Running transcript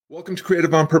Welcome to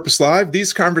Creative on Purpose Live.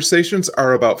 These conversations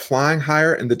are about flying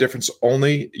higher and the difference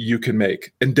only you can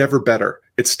make. Endeavor better.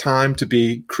 It's time to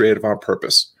be creative on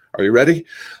purpose. Are you ready?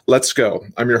 Let's go.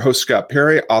 I'm your host, Scott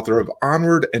Perry, author of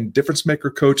Onward and Difference Maker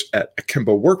Coach at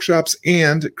Akimbo Workshops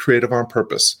and Creative on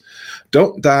Purpose.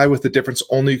 Don't die with the difference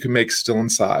only you can make still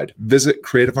inside. Visit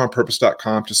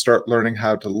creativeonpurpose.com to start learning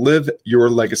how to live your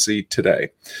legacy today.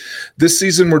 This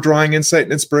season, we're drawing insight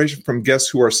and inspiration from guests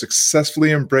who are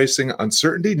successfully embracing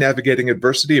uncertainty, navigating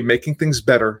adversity, and making things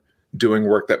better, doing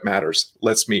work that matters.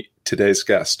 Let's meet today's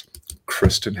guest,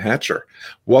 Kristin Hatcher.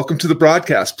 Welcome to the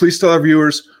broadcast. Please tell our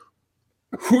viewers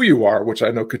who you are, which I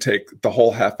know could take the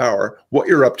whole half hour, what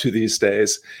you're up to these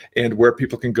days, and where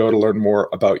people can go to learn more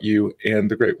about you and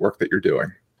the great work that you're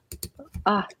doing.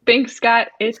 Thanks, Scott.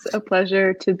 It's a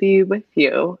pleasure to be with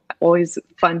you. Always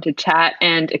fun to chat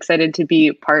and excited to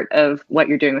be part of what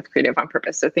you're doing with Creative on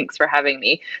Purpose. So thanks for having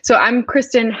me. So I'm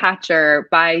Kristin Hatcher.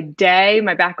 By day,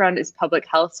 my background is public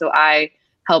health. So I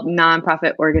help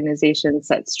nonprofit organizations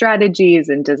set strategies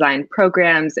and design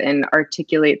programs and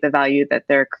articulate the value that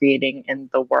they're creating in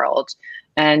the world.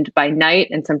 And by night,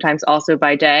 and sometimes also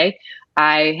by day,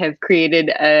 I have created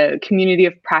a community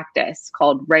of practice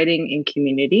called Writing in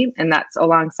Community, and that's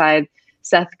alongside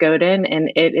Seth Godin,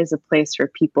 and it is a place for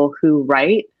people who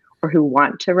write or who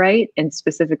want to write, and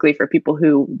specifically for people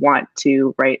who want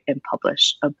to write and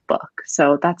publish a book.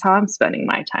 So that's how I'm spending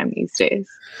my time these days.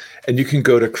 And you can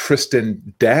go to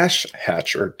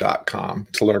Kristin-Hatcher.com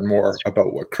to learn more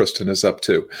about what Kristin is up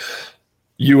to.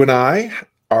 You and I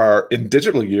are in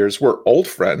digital years. We're old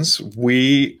friends.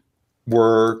 We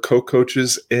were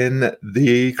co-coaches in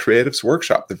the Creatives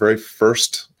Workshop, the very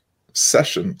first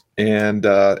session. And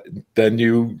then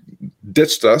you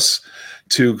ditched us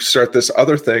to start this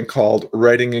other thing called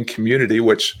Writing in Community,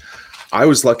 which I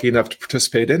was lucky enough to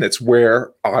participate in. It's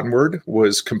where Onward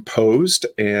was composed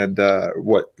and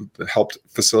what helped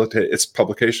facilitate its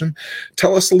publication.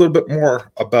 Tell us a little bit more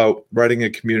about Writing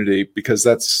in Community, because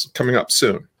that's coming up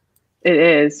soon. It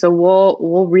is. So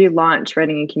we'll relaunch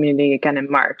Writing in Community again in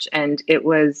March. And it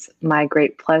was my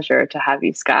great pleasure to have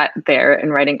you, Scott, there and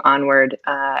writing Onward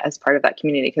as part of that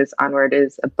community, because Onward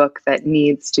is a book that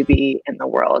needs to be in the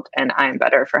world. And I'm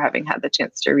better for having had the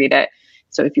chance to read it.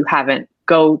 So if you haven't,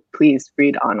 go please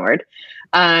read Onward.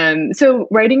 So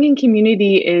Writing in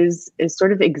Community is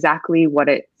sort of exactly what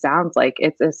it sounds like.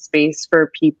 It's a space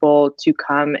for people to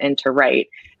come and to write.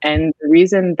 And the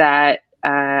reason that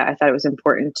I thought it was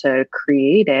important to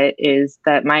create it is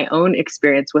that my own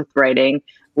experience with writing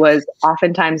was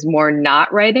oftentimes more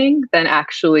not writing than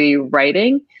actually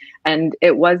writing. And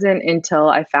it wasn't until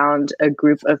I found a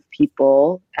group of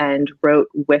people and wrote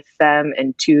with them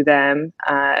and to them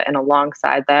and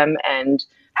alongside them, and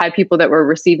had people that were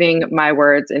receiving my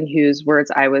words and whose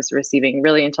words I was receiving,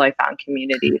 really until I found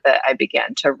community, that I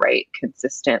began to write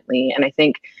consistently. And I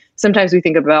think sometimes we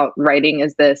think about writing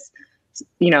as this,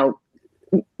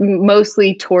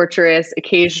 mostly torturous,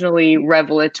 occasionally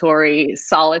revelatory,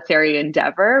 solitary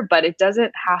endeavor, but it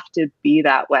doesn't have to be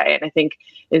that way. And I think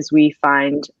as we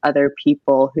find other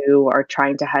people who are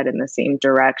trying to head in the same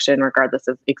direction, regardless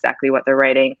of exactly what they're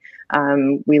writing,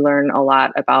 we learn a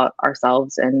lot about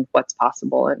ourselves and what's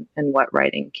possible and what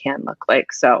writing can look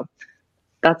like. So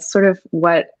that's sort of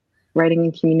what Writing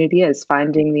in Community is,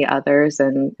 finding the others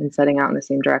and setting out in the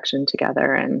same direction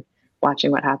together and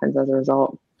watching what happens as a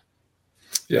result.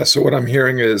 Yeah. So what I'm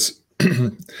hearing is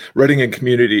Writing in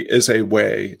Community is a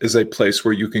place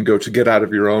where you can go to get out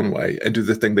of your own way and do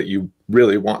the thing that you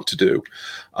really want to do,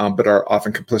 but are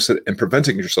often complicit in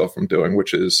preventing yourself from doing,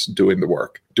 which is doing the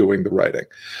work, doing the writing.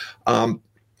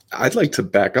 I'd like to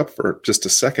back up for just a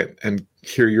second and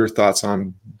hear your thoughts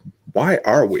on why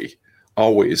are we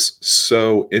always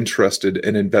so interested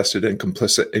and invested and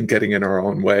complicit in getting in our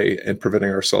own way and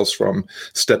preventing ourselves from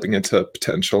stepping into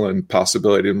potential and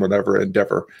possibility in whatever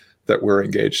endeavor that we're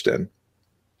engaged in?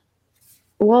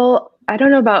 Well, I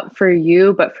don't know about for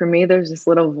you, but for me, there's this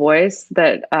little voice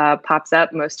that pops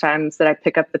up most times that I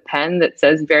pick up the pen that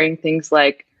says varying things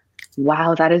like,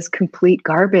 wow, that is complete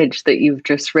garbage that you've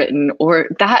just written, or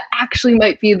that actually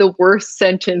might be the worst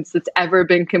sentence that's ever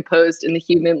been composed in the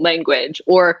human language,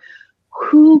 or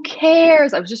who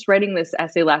cares? I was just writing this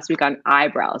essay last week on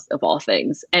eyebrows, of all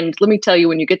things. And let me tell you,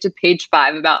 when you get to page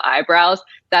 5 about eyebrows,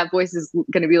 that voice is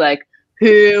going to be like,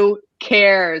 who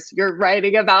cares? You're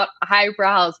writing about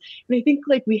eyebrows. And I think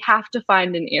we have to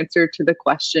find an answer to the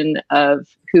question of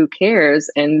who cares.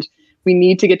 And we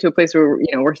need to get to a place where,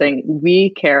 we're saying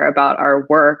we care about our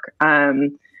work.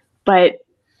 But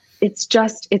it's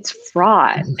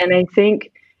fraud. And I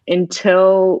think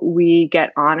until we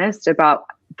get honest about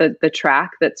the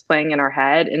track that's playing in our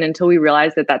head. And until we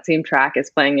realize that that same track is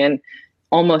playing in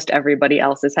almost everybody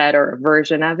else's head or a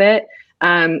version of it,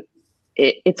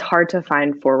 it's hard to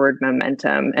find forward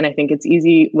momentum. And I think it's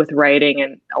easy with writing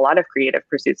and a lot of creative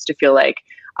pursuits to feel like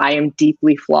I am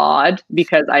deeply flawed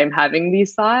because I am having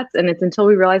these thoughts. And it's until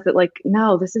we realize that, like,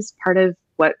 no, this is part of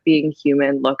what being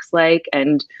human looks like.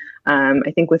 And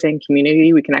I think within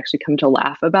community, we can actually come to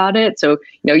laugh about it. So,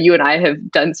 you and I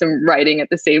have done some writing at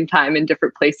the same time in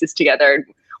different places together.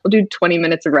 We'll do 20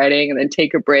 minutes of writing and then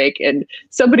take a break. And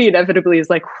somebody inevitably is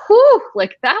like, whew,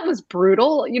 like that was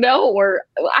brutal, or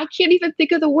I can't even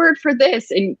think of the word for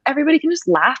this. And everybody can just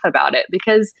laugh about it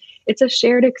because it's a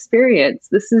shared experience.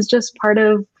 This is just part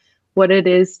of what it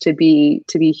is to be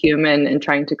human and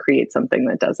trying to create something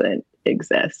that doesn't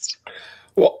exist.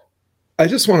 Well, I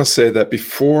just want to say that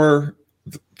before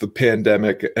the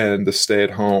pandemic and the stay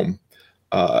at home,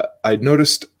 I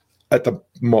noticed at the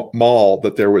mall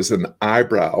that there was an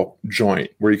eyebrow joint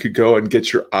where you could go and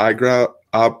get your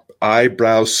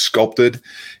eyebrows sculpted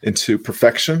into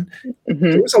perfection.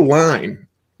 Mm-hmm. There was a line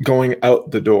going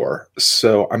out the door.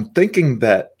 So I'm thinking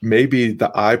that maybe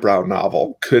the eyebrow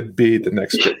novel could be the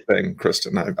next big thing,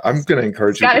 Kristen. I'm going to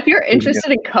encourage Scott, you. If you're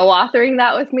interested in co-authoring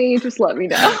that with me, just let me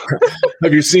know.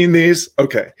 Have you seen these?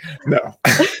 Okay. No.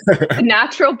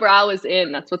 Natural brow is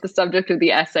in. That's what the subject of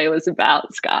the essay was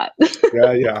about, Scott.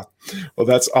 Yeah. Well,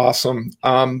 that's awesome.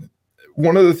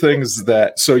 One of the things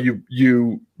that, so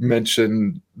you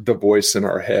mentioned the voice in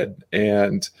our head,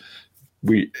 and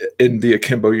we, in the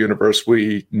Akimbo universe,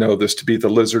 we know this to be the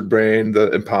lizard brain, the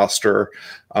imposter,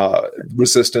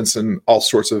 resistance, and all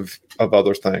sorts of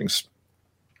other things.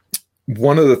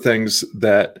 One of the things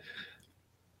that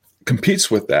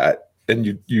competes with that,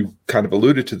 and you kind of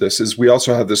alluded to this, is we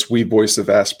also have this we voice of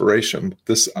aspiration,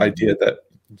 this idea that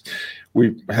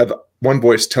we have one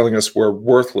voice telling us we're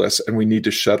worthless and we need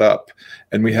to shut up.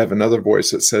 And we have another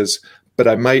voice that says, but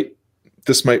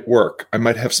this might work. I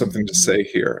might have something to say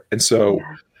here. And so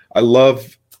I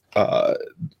loved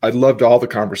all the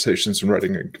conversations in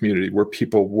Writing in Community where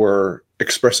people were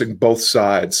expressing both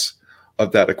sides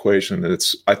of that equation. And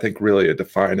it's, I think, really a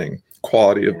defining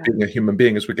quality of being a human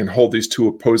being is we can hold these two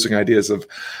opposing ideas of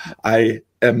I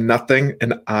am nothing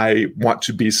and I want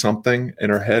to be something in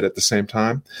our head at the same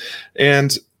time.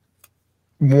 And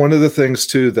one of the things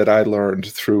too that I learned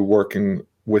through working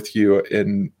with you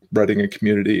in Writing in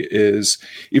Community is,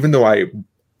 even though I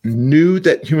knew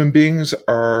that human beings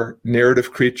are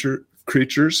narrative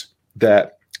creatures,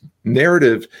 that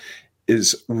narrative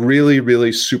is really,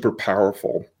 really super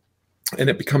powerful. And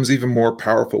it becomes even more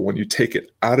powerful when you take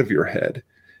it out of your head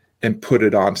and put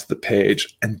it onto the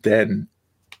page. And then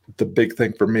the big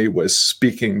thing for me was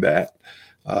speaking that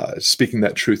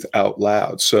truth out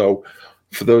loud. So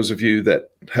for those of you that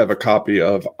have a copy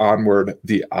of Onward,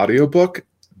 the audiobook,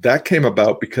 that came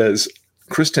about because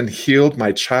Kristen healed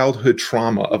my childhood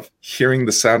trauma of hearing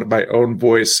the sound of my own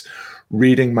voice,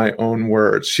 reading my own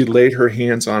words. She laid her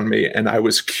hands on me and I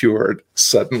was cured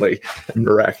suddenly and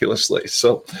miraculously.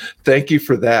 So thank you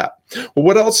for that. Well,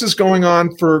 what else is going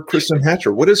on for Kristen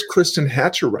Hatcher? What is Kristen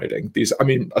Hatcher writing?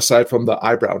 Aside from the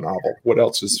eyebrow novel, what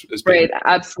else is right?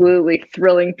 Absolutely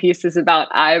thrilling pieces about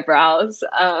eyebrows.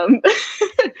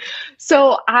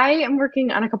 So I am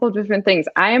working on a couple of different things.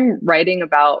 I am writing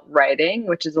about writing,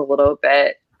 which is a little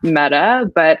bit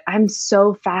meta, but I'm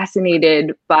so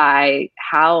fascinated by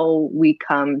how we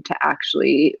come to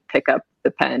actually pick up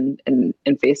the pen and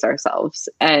face ourselves.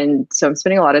 And so I'm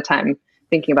spending a lot of time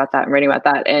thinking about that and writing about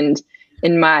that. And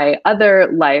in my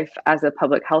other life as a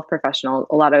public health professional,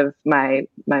 a lot of my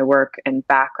work and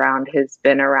background has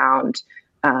been around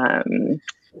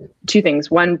two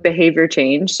things. One, behavior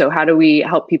change. So how do we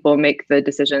help people make the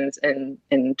decisions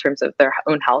in terms of their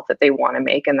own health that they want to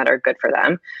make and that are good for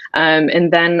them?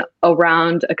 And then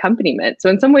around accompaniment. So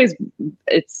in some ways,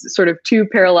 it's sort of two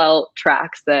parallel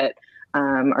tracks that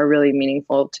are really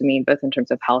meaningful to me, both in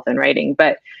terms of health and writing.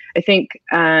 But I think,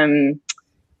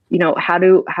 how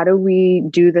do we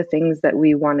do the things that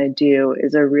we want to do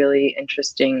is a really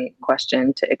interesting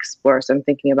question to explore. So I'm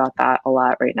thinking about that a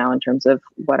lot right now in terms of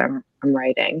what I'm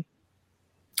writing.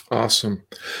 Awesome.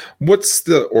 What's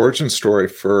the origin story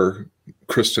for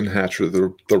Kristen Hatcher,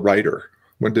 the writer?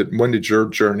 When did your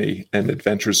journey and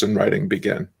adventures in writing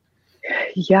begin?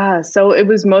 Yeah, so it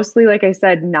was mostly, like I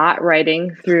said, not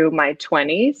writing through my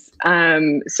 20s.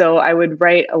 So I would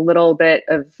write a little bit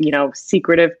of,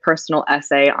 secretive personal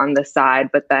essay on the side,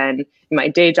 but then my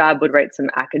day job would write some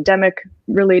academic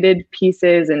related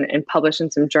pieces and publish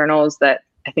in some journals that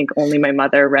I think only my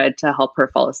mother read to help her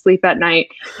fall asleep at night.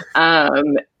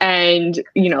 And,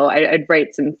 I'd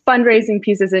write some fundraising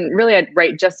pieces, and really I'd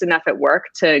write just enough at work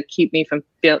to keep me from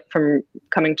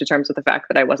coming to terms with the fact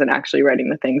that I wasn't actually writing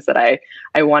the things that I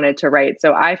wanted to write.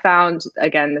 So I found,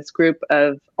 again, this group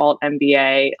of Alt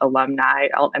MBA alumni,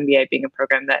 Alt MBA being a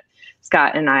program that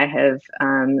Scott and I have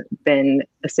been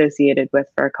associated with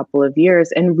for a couple of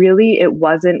years. And really, it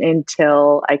wasn't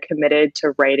until I committed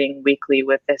to writing weekly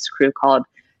with this crew called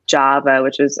Java,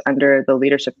 which was under the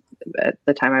leadership at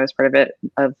the time I was part of it,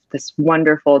 of this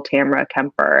wonderful Tamara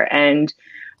Kemper. And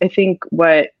I think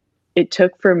what it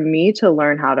took for me to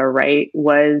learn how to write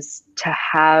was to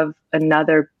have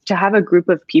a group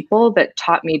of people that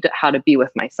taught me how to be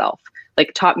with myself,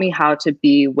 like taught me how to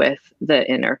be with the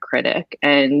inner critic.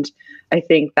 And I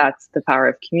think that's the power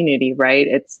of community, right?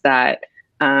 It's that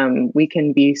we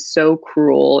can be so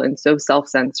cruel and so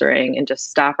self-censoring and just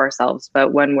stop ourselves.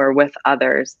 But when we're with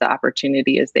others, the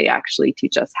opportunity is they actually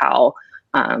teach us how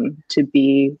to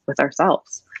be with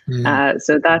ourselves.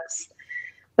 So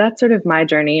that's sort of my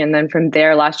journey. And then from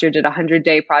there, last year did a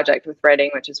 100-day project with writing,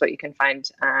 which is what you can find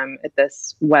at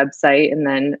this website, and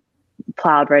then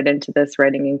plowed right into this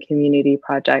writing and community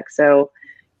project. So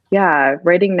yeah,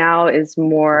 writing now is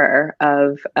more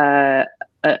of a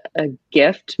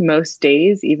gift most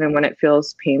days, even when it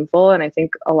feels painful. And I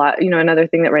think a lot, another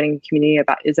thing that writing community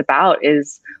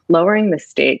is lowering the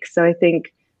stakes. So I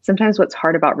think sometimes what's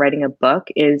hard about writing a book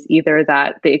is either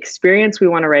that the experience we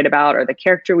want to write about, or the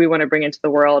character we want to bring into the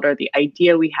world, or the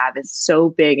idea we have is so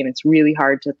big and it's really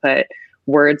hard to put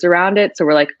words around it. So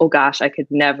we're like, oh gosh, I could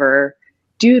never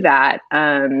do that.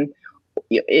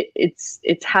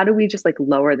 It's how do we just like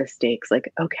lower the stakes?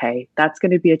 Like, okay, that's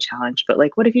going to be a challenge, but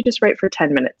like, what if you just write for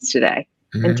 10 minutes today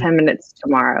and 10 minutes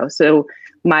tomorrow? So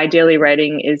my daily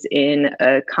writing is in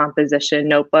a composition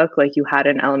notebook like you had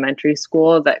in elementary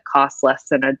school that costs less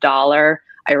than $1.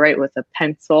 I write with a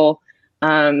pencil.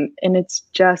 And it's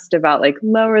just about like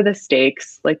lower the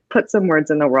stakes, like put some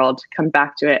words in the world, come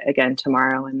back to it again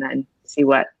tomorrow, and then see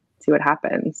what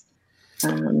happens.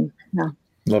 Yeah.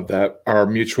 Love that. Our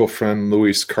mutual friend,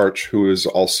 Luis Karch, who is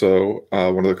also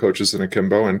one of the coaches in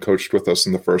Akimbo and coached with us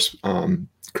in the first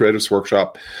Creatives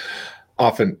Workshop,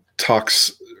 often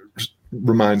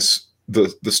reminds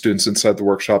the students inside the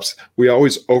workshops, we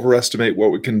always overestimate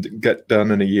what we can get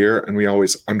done in a year, and we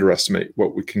always underestimate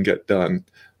what we can get done.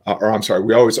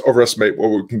 We always overestimate what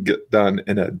we can get done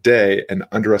in a day and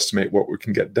underestimate what we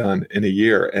can get done in a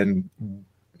year. And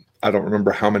I don't remember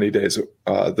how many days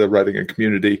the writing and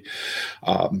community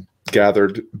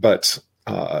gathered, but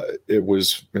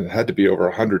it had to be over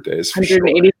 100 days.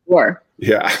 184. Sure.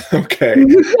 Yeah. Okay.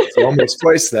 So almost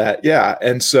twice that. Yeah.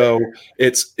 And so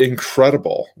it's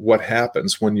incredible what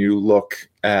happens when you look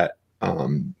at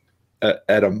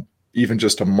even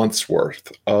just a month's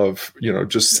worth of,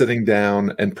 just sitting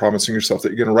down and promising yourself that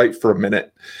you're going to write for a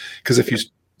minute. Because if you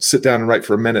sit down and write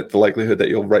for a minute, the likelihood that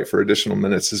you'll write for additional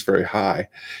minutes is very high.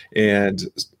 And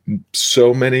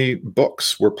so many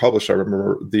books were published. I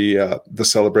remember the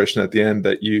celebration at the end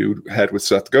that you had with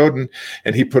Seth Godin,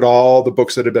 and he put all the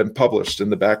books that had been published in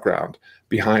the background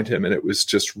behind him. And it was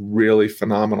just really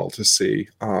phenomenal to see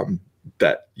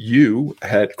that you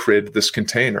had created this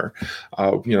container,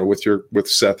 with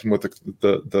Seth and with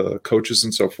the coaches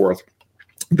and so forth,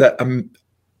 that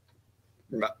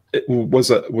it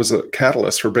was a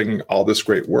catalyst for bringing all this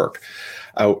great work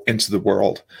out into the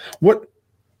world.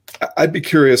 I'd be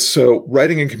curious. So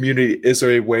writing in community is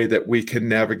a way that we can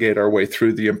navigate our way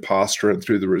through the imposter and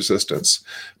through the resistance,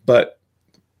 but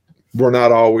we're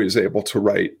not always able to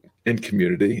write in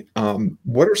community.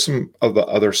 What are some of the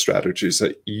other strategies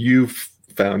that you've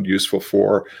found useful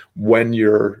for when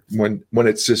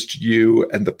it's just you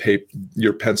and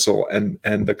your pencil and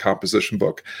the composition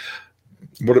book?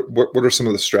 What are some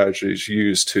of the strategies you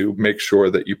use to make sure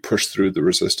that you push through the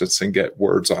resistance and get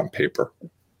words on paper?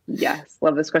 Yes,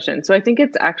 love this question. So I think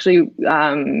it's actually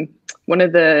one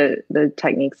of the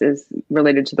techniques is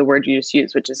related to the word you just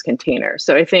used, which is container.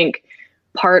 So I think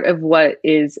part of what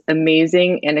is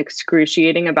amazing and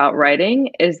excruciating about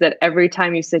writing is that every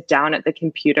time you sit down at the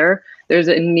computer, there's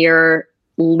a near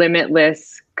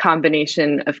limitless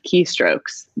combination of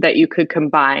keystrokes that you could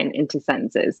combine into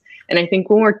sentences. And I think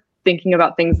when we're thinking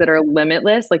about things that are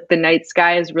limitless, like the night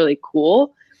sky is really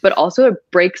cool, but also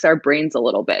it breaks our brains a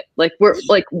little bit. Like we're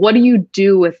like, what do you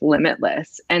do with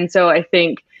limitless? And so I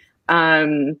think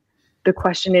the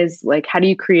question is like, how do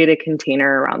you create a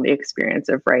container around the experience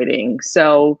of writing?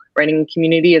 So writing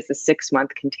community is a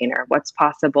 6-month container. What's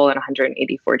possible in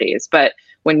 184 days? But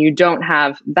when you don't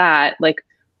have that, like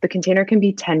the container can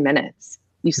be 10 minutes.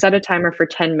 You set a timer for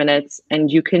 10 minutes,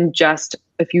 and you can just,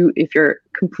 if you're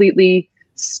completely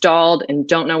stalled and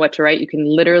don't know what to write, you can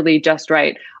literally just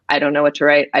write, I don't know what to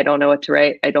write. I don't know what to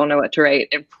write. I don't know what to write.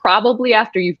 And probably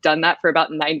after you've done that for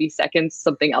about 90 seconds,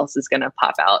 something else is going to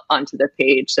pop out onto the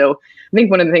page. So I think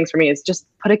one of the things for me is just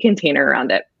put a container around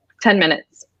it, 10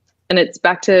 minutes. And it's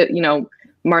back to,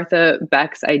 Martha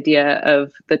Beck's idea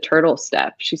of the turtle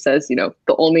step. She says, the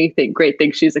only great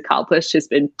thing she's accomplished has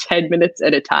been 10 minutes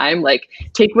at a time. Like,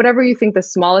 take whatever you think the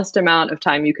smallest amount of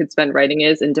time you could spend writing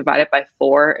is and divide it by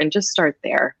 4 and just start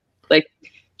there. Like,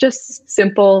 just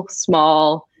simple,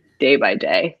 small, day by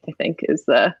day, I think is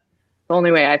the only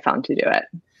way I found to do it.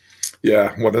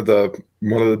 Yeah. One of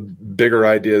the bigger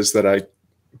ideas that I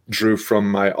drew from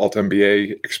my Alt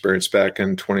MBA experience back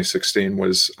in 2016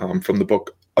 was from the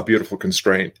book A Beautiful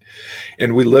Constraint.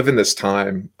 And we live in this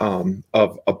time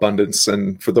of abundance.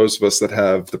 And for those of us that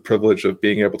have the privilege of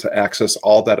being able to access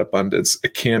all that abundance,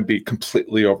 it can be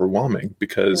completely overwhelming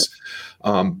because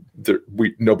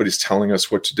nobody's telling us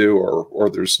what to do, or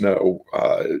there's no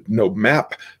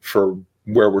map for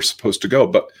where we're supposed to go.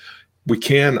 But we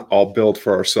can all build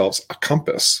for ourselves a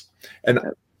compass. And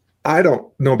I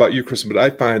don't know about you, Kristen, but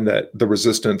I find that the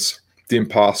resistance, the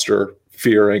imposter,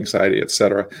 fear, anxiety,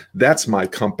 etc., that's my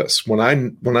compass. When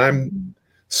I'm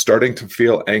starting to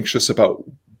feel anxious about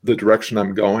the direction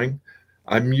I'm going,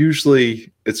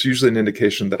 it's usually an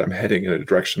indication that I'm heading in a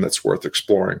direction that's worth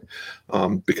exploring,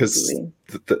 because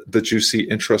the juicy,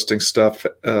 interesting stuff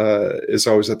is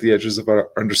always at the edges of our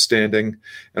understanding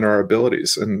and our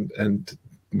abilities, and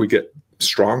we get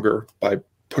stronger by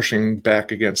pushing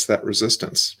back against that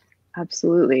resistance.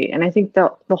 Absolutely. And I think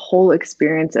the whole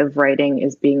experience of writing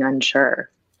is being unsure.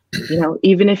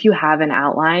 Even if you have an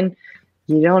outline,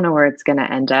 you don't know where it's going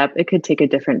to end up. It could take a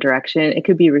different direction. It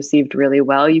could be received really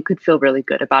well. You could feel really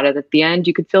good about it at the end.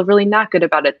 You could feel really not good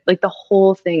about it. Like, the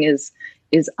whole thing is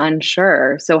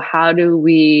unsure. So how do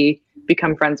we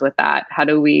become friends with that? How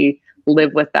do we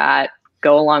live with that,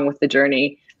 go along with the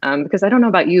journey? Because I don't know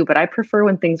about you, but I prefer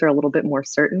when things are a little bit more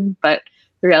certain. But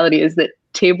the reality is that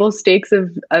table stakes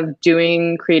of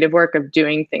doing creative work, of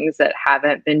doing things that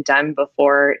haven't been done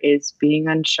before, is being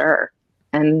unsure.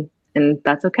 And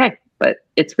that's okay, but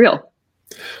it's real.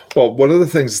 Well, one of the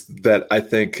things that I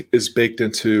think is baked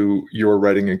into your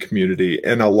writing and community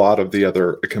and a lot of the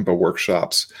other Akimbo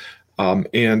workshops,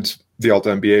 and the Alt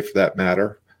MBA for that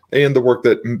matter, and the work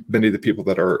that many of the people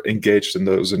that are engaged in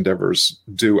those endeavors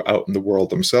do out in the world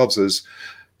themselves, is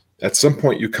at some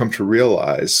point you come to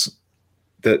realize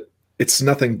that it's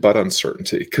nothing but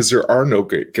uncertainty, because there are no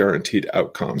guaranteed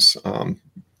outcomes. One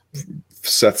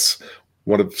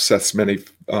of Seth's many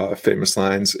famous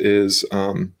lines is,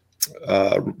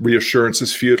 reassurance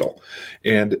is futile.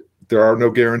 And there are no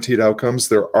guaranteed outcomes.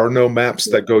 There are no maps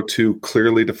that go to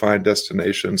clearly defined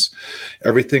destinations.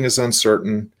 Everything is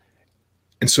uncertain.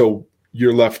 And so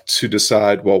you're left to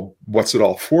decide, well, what's it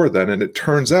all for then? And it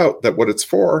turns out that what it's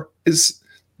for is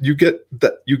you get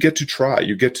to try,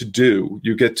 you get to do,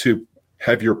 you get to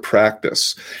have your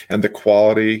practice, and the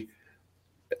quality,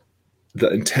 the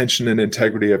intention and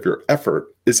integrity of your effort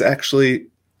is actually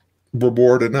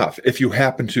reward enough. If you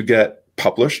happen to get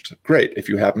published, great. If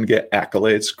you happen to get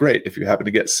accolades, great. If you happen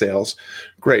to get sales,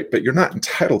 great. But you're not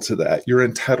entitled to that. You're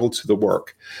entitled to the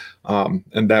work.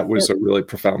 And that was a really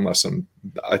profound lesson,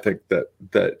 I think,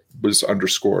 that was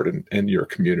underscored in your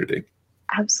community.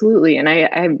 Absolutely. And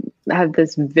I have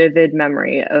this vivid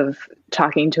memory of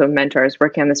talking to a mentor. I was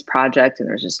working on this project and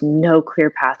there was just no clear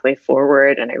pathway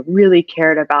forward. And I really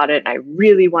cared about it and I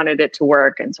really wanted it to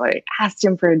work. And so I asked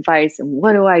him for advice and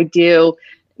what do I do?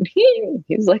 And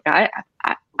he was like, I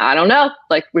don't know.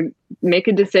 Like, we make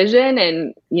a decision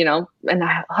and,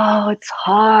 it's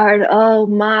hard. Oh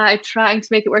my, trying to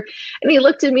make it work. And he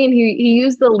looked at me and he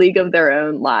used the League of Their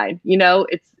Own line.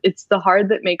 It's the hard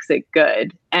that makes it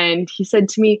good. And he said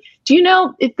to me, do you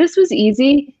know, if this was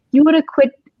easy, you would have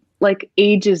quit like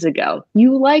ages ago.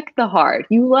 You like the hard,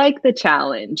 you like the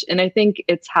challenge. And I think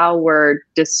it's how we're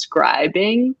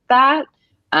describing that,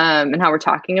 and how we're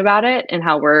talking about it and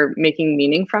how we're making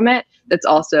meaning from it. That's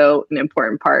also an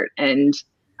important part. And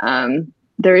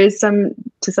there is to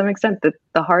some extent, that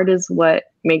the hard is what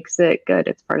makes it good.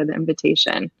 It's part of the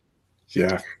invitation.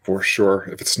 Yeah, for sure.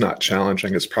 If it's not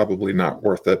challenging, it's probably not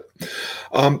worth it.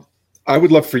 I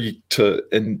would love for you to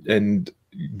and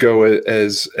go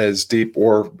as deep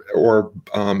or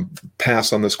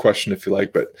pass on this question if you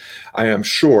like, but I am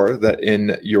sure that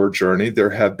in your journey there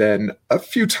have been a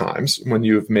few times when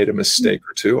you have made a mistake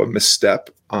or two, a misstep,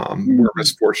 where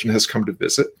misfortune has come to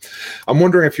visit. I'm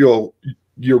wondering if you're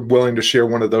willing to share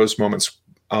one of those moments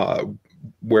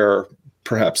where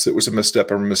perhaps it was a misstep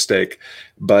or a mistake,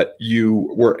 but you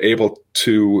were able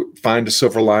to find a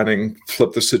silver lining,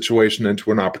 flip the situation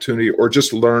into an opportunity, or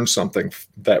just learn something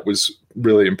that was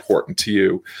really important to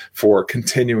you for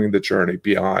continuing the journey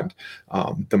beyond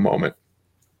the moment?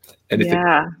 Anything?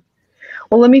 Yeah.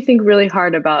 Well, let me think really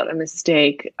hard about a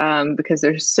mistake, because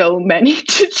there's so many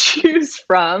to choose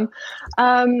from.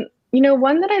 One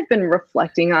that I've been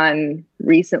reflecting on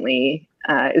recently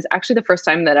is actually the first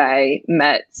time that I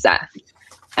met Seth.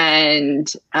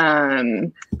 And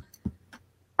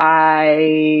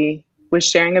I was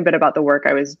sharing a bit about the work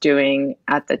I was doing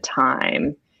at the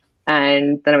time.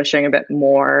 And then I was sharing a bit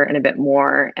more and a bit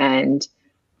more. And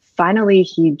finally,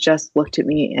 he just looked at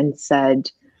me and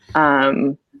said,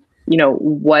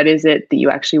 what is it that you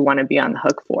actually want to be on the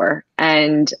hook for?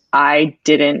 And I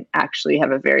didn't actually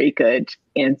have a very good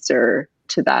answer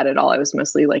to that at all. I was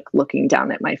mostly like looking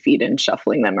down at my feet and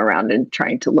shuffling them around and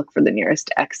trying to look for the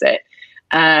nearest exit.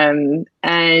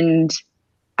 And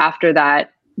after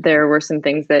that, there were some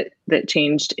things that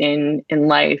changed in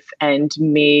life and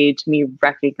made me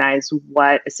recognize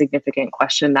what a significant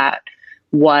question that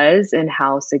was and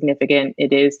how significant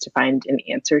it is to find an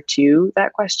answer to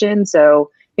that question.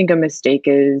 So I think a mistake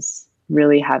is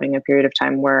really having a period of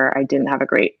time where I didn't have a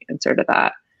great answer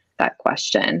to that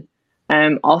question.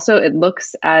 Also, it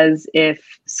looks as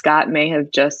if Scott may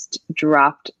have just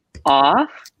dropped off.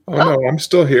 Oh, no, I'm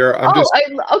still here.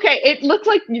 Okay. It looked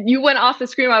like you went off the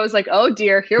screen. I was like, oh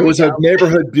dear, here we go. It was a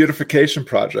neighborhood beautification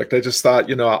project. I just thought,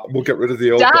 we'll get rid of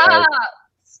the old guy.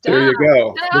 There you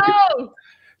go. No.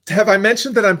 Have I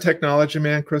mentioned that I'm technology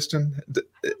man, Kristen? I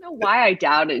don't know why I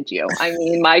doubted you. I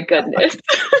mean, my goodness.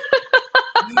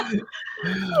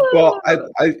 Well,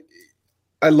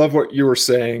 I love what you were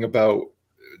saying about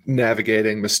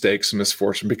navigating mistakes and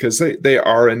misfortune, because they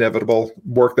are inevitable.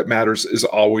 Work that matters is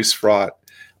always fraught.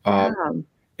 And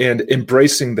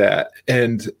embracing that.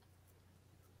 And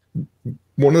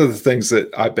one of the things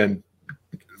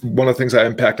I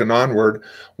impacted Onward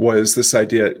was this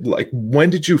idea, like,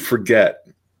 when did you forget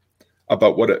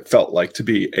about what it felt like to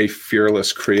be a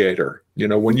fearless creator?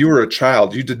 When you were a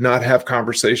child, you did not have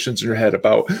conversations in your head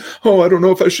about, oh, I don't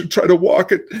know if I should try to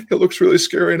walk it. It looks really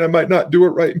scary and I might not do it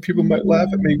right and people might laugh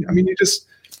at me. I mean, you just,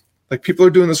 like, people are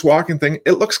doing this walking thing.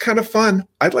 It looks kind of fun.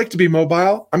 I'd like to be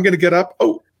mobile. I'm going to get up.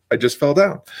 Oh, I just fell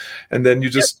down. And then you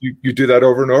do that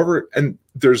over and over. And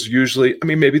there's usually,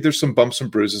 maybe there's some bumps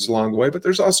and bruises along the way, but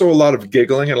there's also a lot of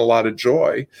giggling and a lot of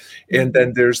joy. And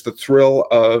then there's the thrill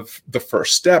of the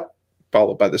first step,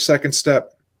 followed by the second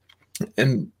step.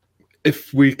 And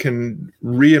if we can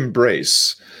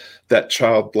re-embrace that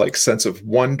childlike sense of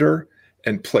wonder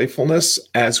and playfulness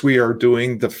as we are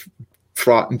doing the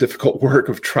fraught and difficult work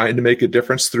of trying to make a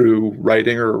difference through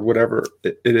writing or whatever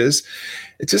it is,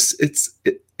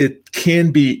 it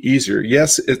can be easier.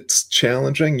 Yes, it's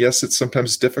challenging. Yes, it's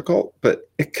sometimes difficult, but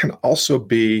it can also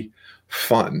be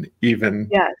fun, even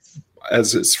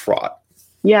as it's fraught.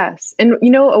 Yes. And,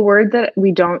 a word that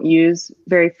we don't use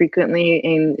very frequently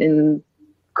in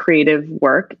creative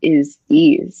work is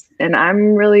ease. And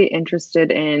I'm really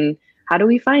interested in, how do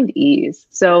we find ease?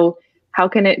 So how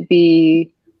can it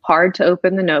be hard to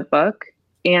open the notebook,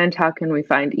 and how can we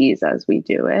find ease as we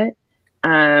do it?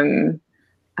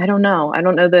 I don't know. I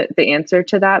don't know the answer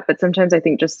to that, but sometimes I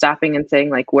think just stopping and saying,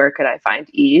 like, where could I find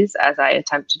ease as I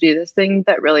attempt to do this thing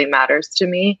that really matters to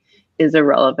me is a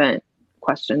relevant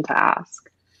question to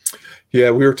ask. Yeah,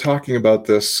 we were talking about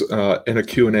this in a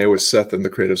Q&A with Seth in the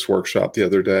Creatives Workshop the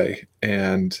other day.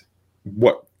 And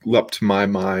what leapt to my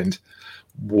mind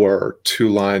were two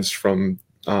lines from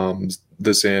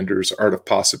the Xander's Art of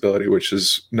Possibility, which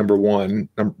is number 1,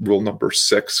 rule number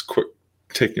 6, quit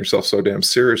taking yourself so damn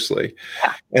seriously.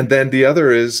 Yeah. And then the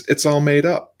other is, it's all made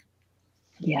up.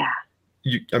 Yeah.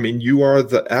 You are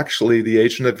actually the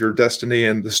agent of your destiny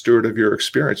and the steward of your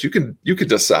experience. You can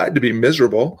decide to be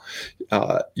miserable.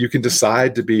 You can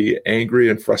decide to be angry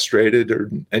and frustrated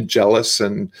and jealous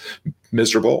and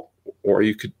miserable, or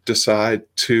you could decide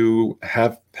to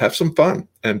have some fun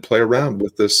and play around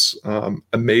with this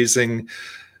amazing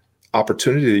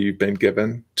opportunity that you've been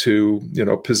given to,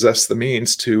 possess the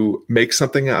means to make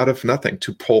something out of nothing,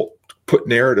 to put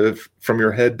narrative from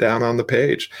your head down on the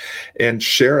page and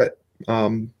share it.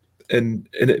 And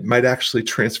it might actually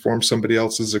transform somebody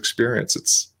else's experience.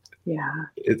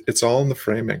 It's all in the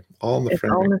framing, all in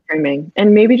the framing.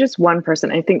 And maybe just one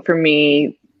person. I think for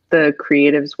me, the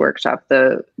Creatives Workshop,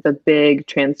 the big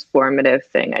transformative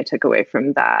thing I took away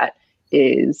from that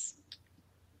is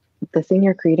the thing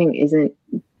you're creating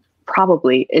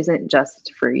probably isn't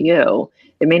just for you.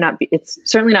 It may not be, it's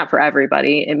certainly not for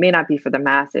everybody. It may not be for the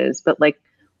masses, but like,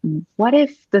 what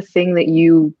if the thing that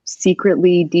you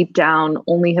secretly deep down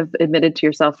only have admitted to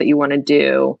yourself that you want to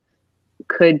do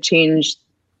could change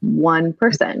one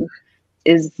person?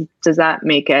 Does that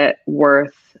make it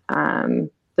worth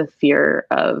the fear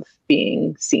of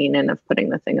being seen and of putting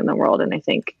the thing in the world? And I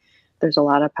think there's a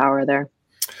lot of power there.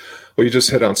 Well, you just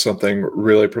hit on something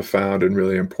really profound and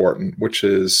really important, which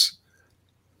is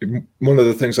one of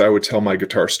the things I would tell my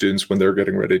guitar students when they're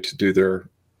getting ready to do their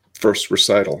first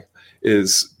recital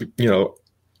is,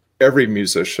 every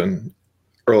musician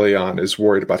early on is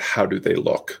worried about how do they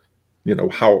look?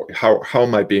 How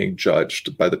am I being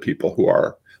judged by the people who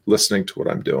are listening to what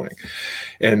I'm doing?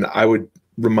 And I would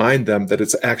remind them that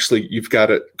it's actually, you've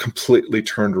got it completely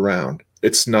turned around.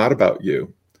 It's not about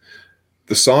you.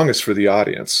 The song is for the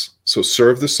audience. So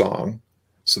serve the song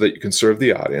so that you can serve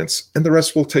the audience, and the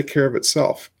rest will take care of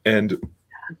itself. And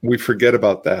we forget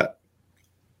about that.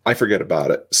 I forget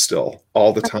about it still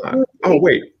all the time. Absolutely. Oh,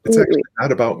 wait, it's actually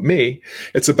not about me.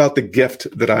 It's about the gift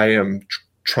that I am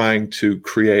trying to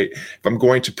create. If I'm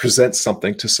going to present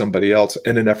something to somebody else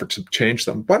in an effort to change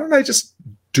them, why don't I just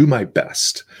do my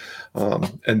best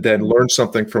and then learn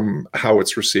something from how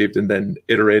it's received and then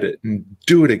iterate it and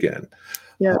do it again.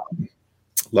 Yeah.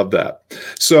 Love that.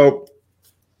 So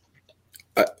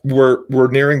we're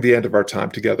nearing the end of our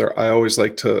time together. I always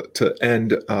like to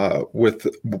end with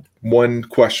one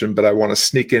question, but I want to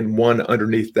sneak in one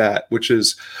underneath that, which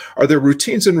is, are there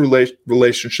routines and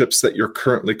relationships that you're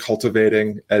currently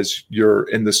cultivating as you're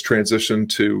in this transition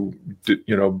to,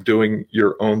 doing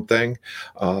your own thing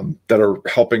that are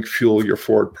helping fuel your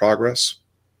forward progress?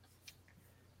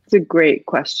 It's a great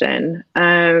question.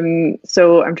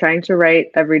 So I'm trying to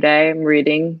write every day. I'm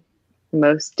reading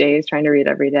most days, trying to read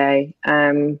every day.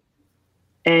 And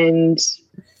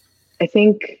I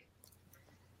think,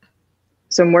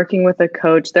 so I'm working with a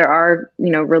coach. There are,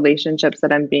 relationships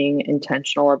that I'm being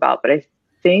intentional about, but I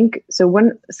think,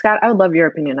 Scott, I would love your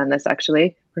opinion on this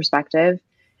actually, perspective,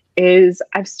 is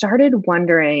I've started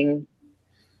wondering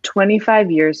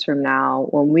 25 years from now,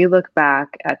 when we look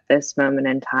back at this moment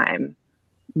in time,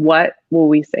 what will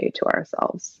we say to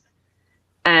ourselves?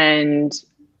 And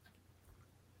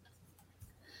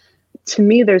to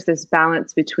me, there's this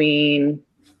balance between,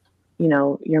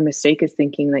 your mistake is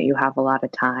thinking that you have a lot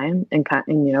of time and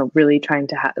really trying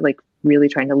to really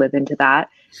trying to live into that.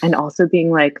 And also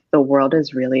being like, the world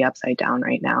is really upside down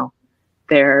right now.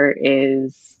 There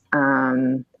is,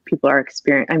 people are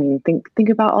experiencing, think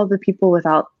about all the people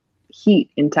without heat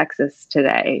in Texas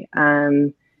today.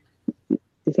 You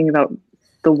think about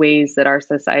the ways that our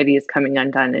society is coming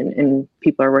undone and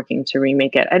people are working to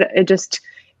remake it.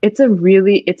 It's a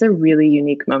really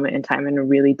unique moment in time and a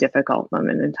really difficult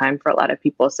moment in time for a lot of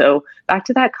people. So back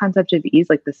to that concept of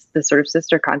ease, like this sort of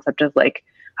sister concept of like,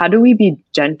 how do we be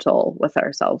gentle with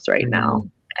ourselves right now?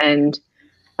 And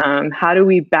how do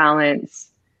we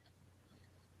balance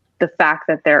the fact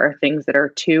that there are things that are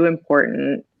too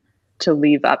important to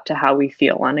leave up to how we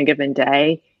feel on a given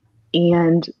day?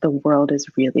 And the world is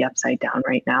really upside down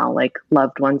right now. Like,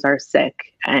 loved ones are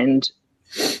sick and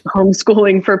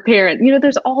homeschooling for parents.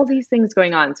 There's all these things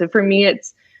going on. So for me,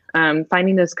 it's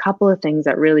finding those couple of things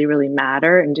that really, really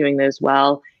matter and doing those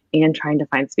well, and trying to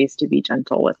find space to be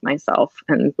gentle with myself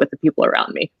and with the people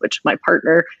around me, which my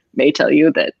partner may tell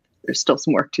you that there's still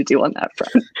some work to do on that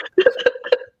front.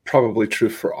 Probably true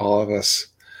for all of us.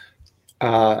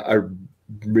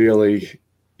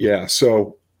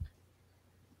 So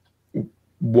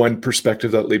one perspective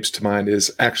that leaps to mind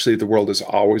is actually the world is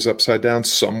always upside down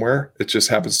somewhere. It just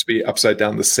happens to be upside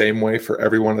down the same way for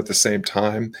everyone at the same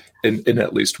time in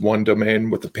at least one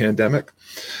domain with the pandemic.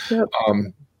 Yep.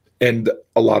 And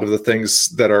a lot of the things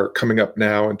that are coming up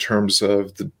now in terms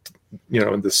of the,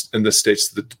 in the states,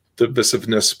 the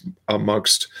divisiveness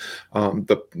amongst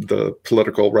the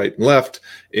political right and left,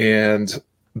 and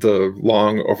the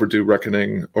long overdue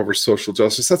reckoning over social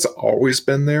justice, that's always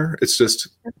been there. It's just,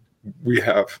 we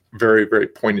have very, very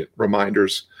poignant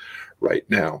reminders right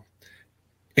now.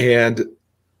 And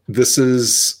this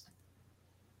is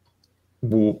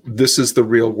the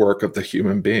real work of the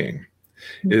human being,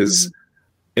 is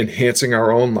enhancing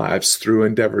our own lives through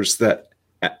endeavors that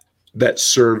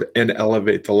serve and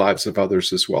elevate the lives of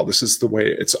others as well. This is the way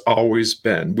it's always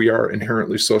been. We are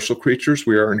inherently social creatures.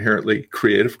 We are inherently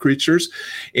creative creatures.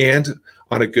 And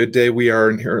on a good day, we are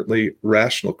inherently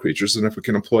rational creatures. And if we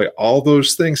can employ all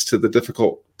those things to the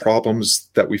difficult problems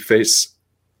that we face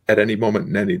at any moment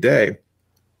in any day,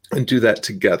 and do that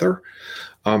together,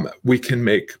 we can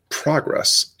make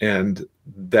progress. And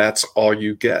that's all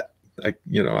you get. I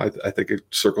think it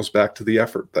circles back to the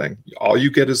effort thing. All you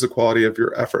get is the quality of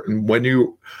your effort. And when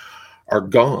you are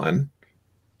gone,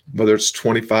 whether it's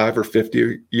 25 or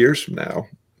 50 years from now,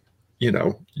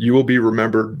 you will be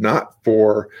remembered not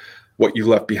for what you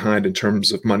left behind in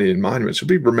terms of money and monuments. You'll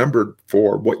be remembered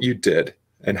for what you did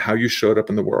and how you showed up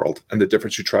in the world and the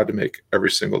difference you tried to make every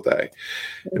single day.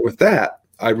 And with that,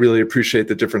 I really appreciate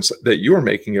the difference that you are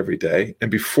making every day. And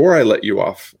before I let you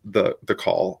off the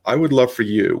call, I would love for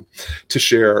you to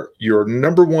share your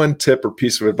number one tip or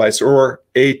piece of advice, or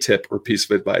a tip or piece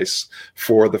of advice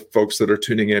for the folks that are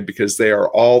tuning in, because they are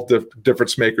all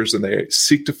difference makers and they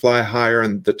seek to fly higher,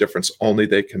 and the difference only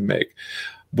they can make.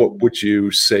 What would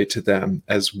you say to them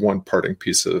as one parting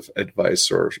piece of advice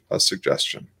or a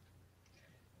suggestion?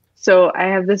 So I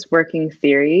have this working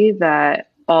theory that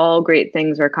all great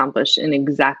things are accomplished in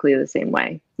exactly the same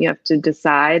way. You have to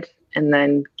decide and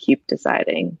then keep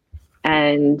deciding.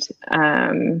 And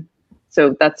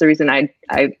so that's the reason I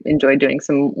enjoy doing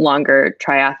some longer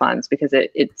triathlons, because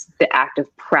it's the act of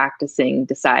practicing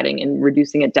deciding and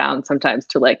reducing it down sometimes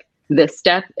to like this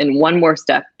step and one more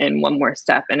step and one more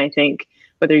step. And I think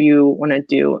whether you want to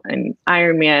do an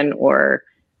Ironman or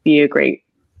be a great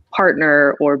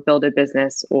partner or build a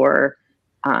business or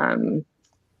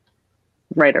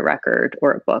write a record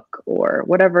or a book or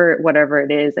whatever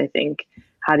it is, I think,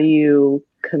 how do you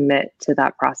commit to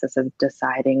that process of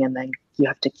deciding, and then you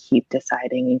have to keep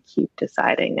deciding and keep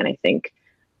deciding. And I think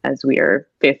as we are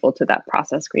faithful to that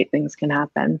process, great things can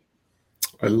happen.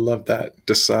 I love that.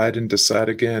 Decide and decide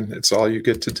again. It's all you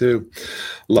get to do.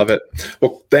 Love it.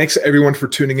 Well, thanks everyone for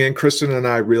tuning in. Kristen and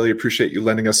I really appreciate you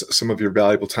lending us some of your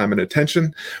valuable time and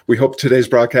attention. We hope today's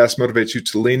broadcast motivates you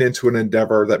to lean into an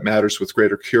endeavor that matters with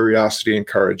greater curiosity and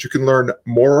courage. You can learn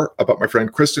more about my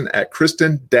friend Kristen at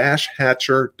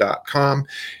kristen-hatcher.com.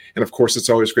 And of course, it's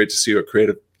always great to see you at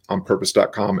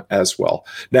creativeonpurpose.com as well.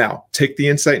 Now, take the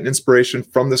insight and inspiration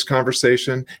from this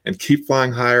conversation and keep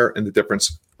flying higher, and the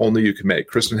difference only you can make.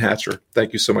 Kristen Hatcher,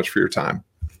 thank you so much for your time.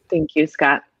 Thank you,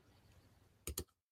 Scott.